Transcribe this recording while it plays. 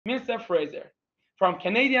Mr. Fraser. From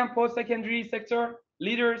Canadian post-secondary sector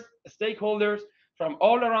leaders, stakeholders from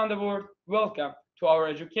all around the world, welcome to our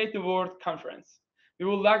Educate the World conference. We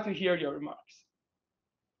would like to hear your remarks.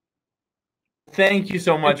 Thank you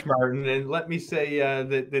so much, Martin. And let me say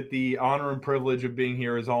that the honor and privilege of being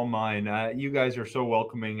here is all mine. You guys are so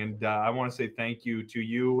welcoming, and I want to say thank you to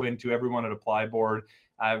you and to everyone at ApplyBoard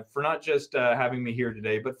for not just having me here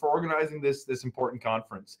today, but for organizing this important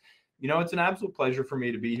conference. You know, it's an absolute pleasure for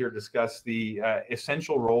me to be here to discuss the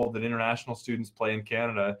essential role that international students play in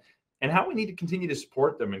Canada and how we need to continue to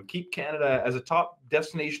support them and keep Canada as a top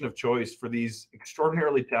destination of choice for these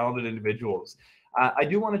extraordinarily talented individuals. I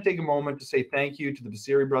do want to take a moment to say thank you to the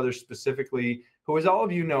Basiri brothers specifically, who, as all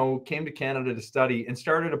of you know, came to Canada to study and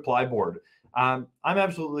started ApplyBoard. I'm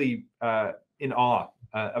absolutely in awe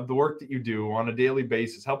of the work that you do on a daily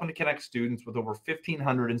basis, helping to connect students with over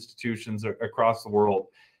 1,500 institutions across the world.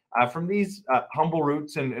 From these humble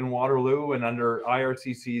roots in Waterloo and under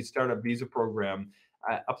IRCC's Startup Visa program,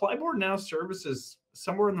 ApplyBoard now services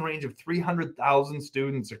somewhere in the range of 300,000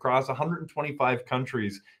 students across 125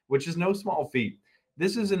 countries, which is no small feat.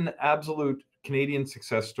 This is an absolute Canadian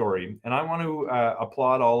success story, and I want to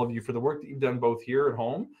applaud all of you for the work that you've done both here at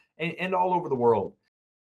home and all over the world.